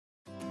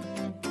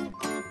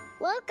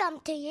Welcome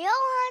to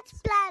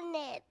Johan's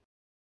Planet.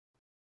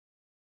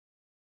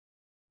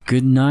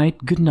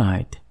 Goodnight,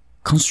 Goodnight,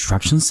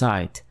 Construction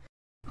Site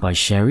by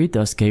Sherri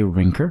Duskey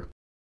Rinker.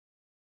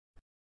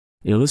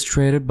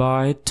 Illustrated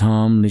by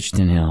Tom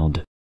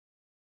Lichtenheld.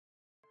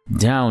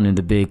 Down in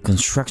the big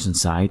construction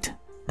site,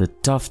 the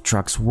tough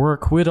trucks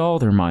work with all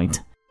their might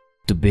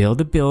to build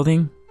a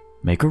building,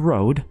 make a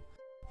road,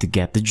 to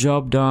get the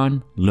job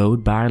done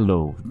load by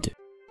load.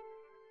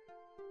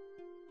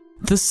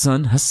 The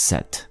sun has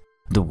set,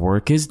 the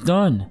work is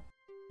done.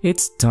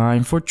 It's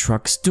time for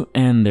trucks to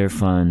end their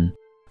fun.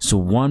 So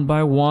one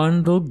by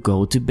one they'll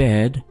go to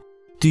bed,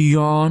 to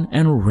yawn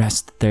and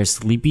rest their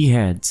sleepy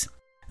heads,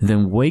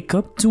 then wake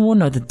up to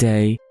another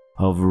day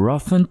of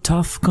rough and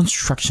tough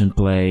construction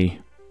play.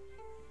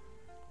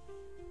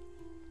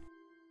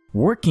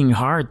 Working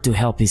hard to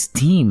help his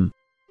team,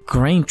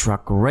 crane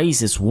truck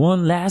raises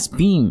one last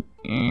beam.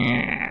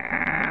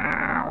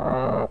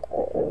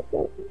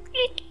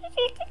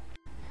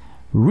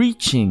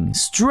 Reaching,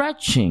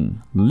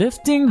 stretching,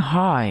 lifting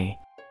high,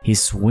 he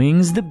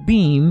swings the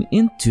beam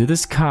into the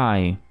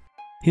sky.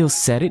 He'll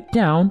set it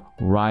down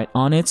right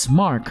on its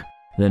mark,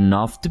 then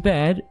off to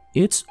bed,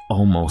 it's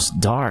almost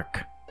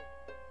dark.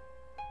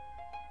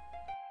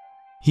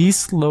 He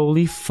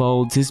slowly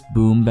folds his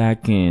boom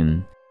back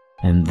in,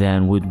 and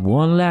then with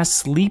one last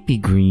sleepy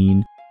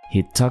grin,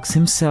 he tucks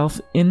himself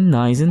in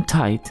nice and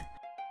tight.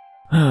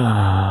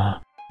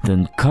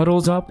 Then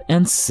cuddles up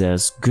and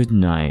says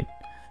goodnight.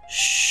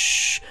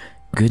 Shh,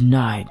 good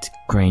night,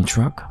 crane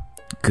truck,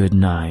 good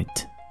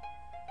night.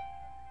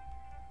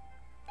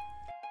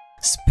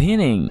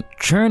 Spinning,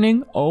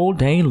 churning all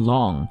day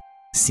long,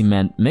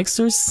 cement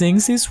mixer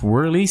sings his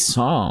whirly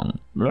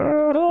song.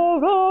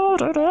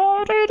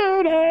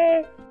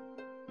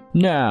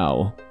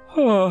 Now,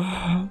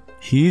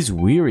 he's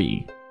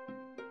weary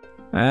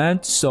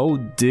and so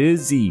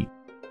dizzy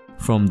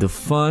from the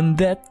fun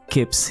that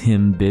keeps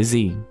him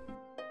busy.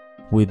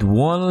 With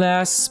one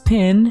last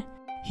spin,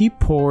 he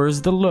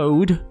pours the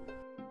load.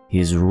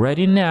 He's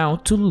ready now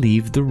to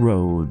leave the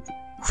road.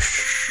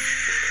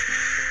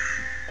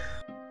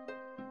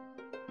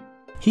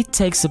 He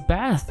takes a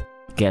bath,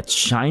 gets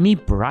shiny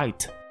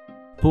bright,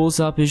 pulls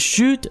up his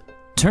chute,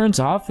 turns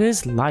off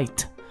his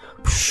light.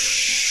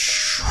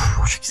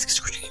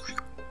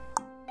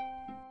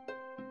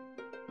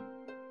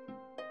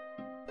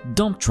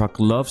 Dump truck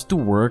loves to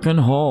work and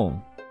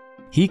haul.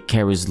 He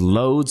carries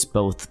loads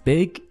both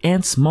big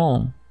and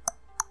small.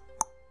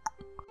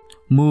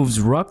 Moves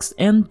rocks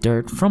and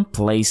dirt from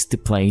place to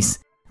place,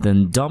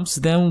 then dumps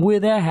them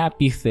with a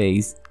happy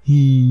face.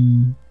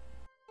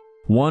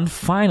 One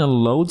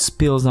final load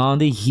spills on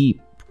the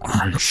heap.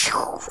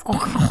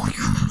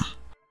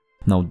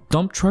 Now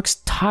dump truck's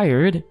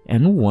tired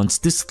and wants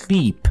to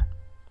sleep.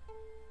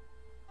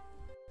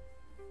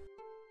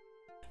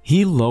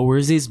 He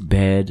lowers his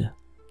bed,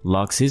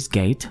 locks his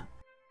gate,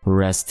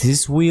 rests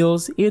his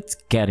wheels, it's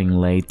getting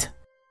late.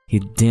 He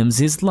dims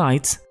his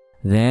lights,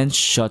 then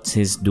shuts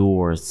his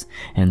doors,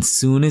 and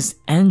soon his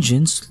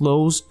engine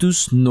slows to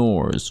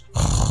snores.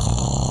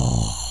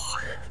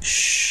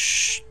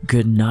 Shh,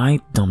 good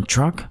night, dump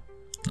truck,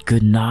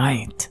 good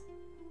night.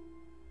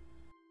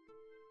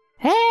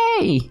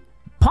 Hey,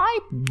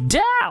 pipe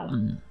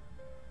down!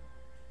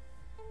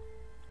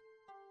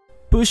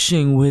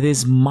 Pushing with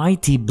his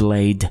mighty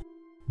blade,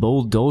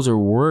 bulldozer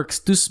works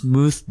to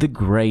smooth the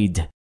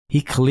grade.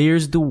 He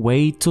clears the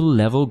way to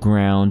level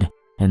ground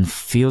and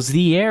fills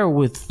the air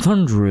with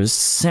thunderous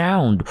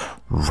sound.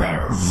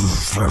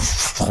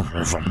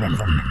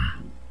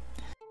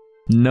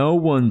 No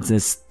one's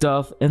as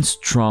tough and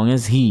strong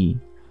as he,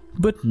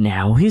 but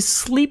now he's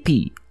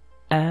sleepy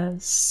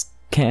as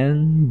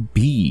can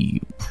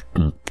be.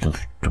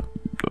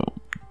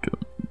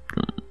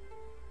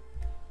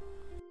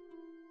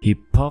 He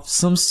puffs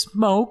some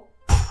smoke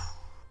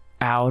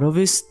out of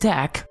his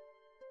stack,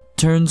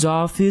 turns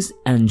off his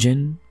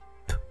engine,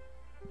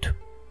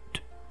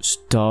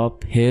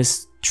 stop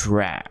his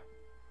track.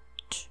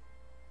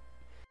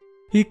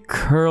 He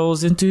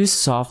curls into his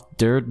soft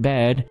dirt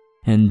bed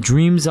and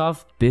dreams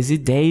of busy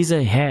days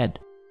ahead.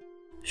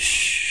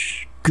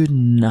 Shh, good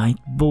night,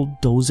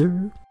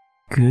 bulldozer,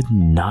 good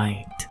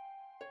night.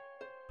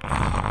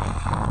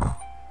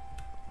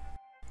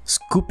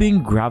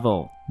 Scooping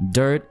gravel,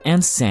 dirt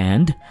and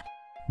sand,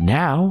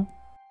 now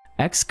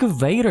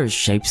excavator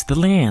shapes the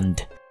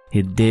land.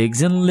 He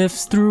digs and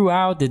lifts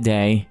throughout the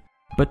day,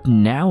 but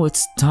now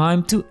it's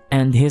time to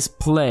end his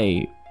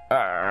play.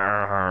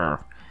 A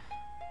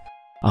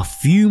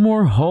few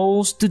more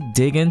holes to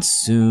dig and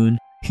soon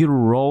he'll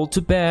roll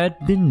to bed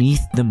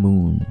beneath the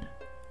moon.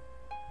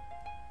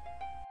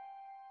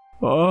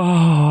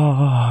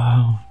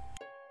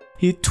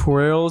 He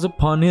twirls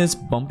upon his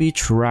bumpy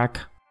track,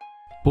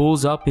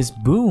 pulls up his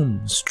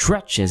boom,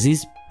 stretches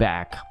his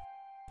back.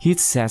 He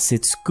sets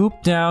it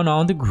scooped down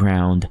on the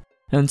ground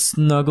and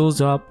snuggles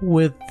up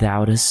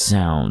without a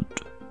sound.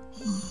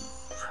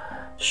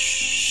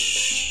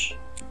 Shh.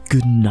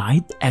 Good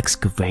night,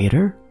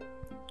 excavator.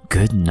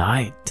 Good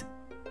night.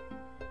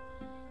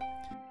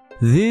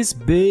 These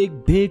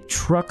big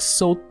trucks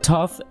so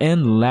tough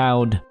and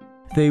loud.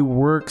 They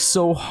work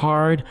so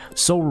hard,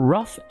 so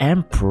rough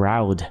and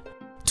proud.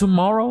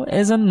 Tomorrow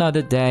is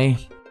another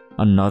day,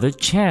 another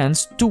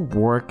chance to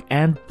work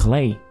and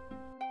play.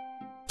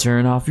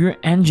 Turn off your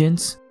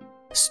engines,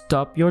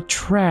 stop your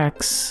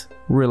tracks,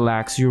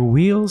 relax your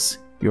wheels,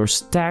 your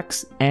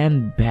stacks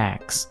and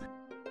backs.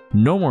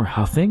 No more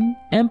huffing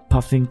and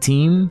puffing,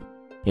 team.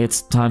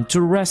 It's time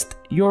to rest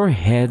your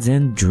heads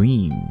and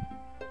dream.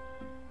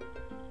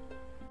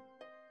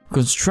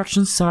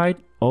 Construction site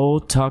all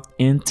tucked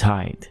in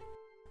tight.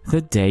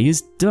 The day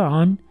is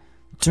done.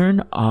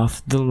 Turn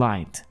off the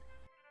light.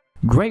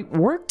 Great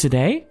work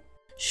today.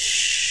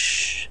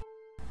 Shh.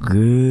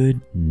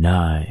 Good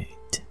night.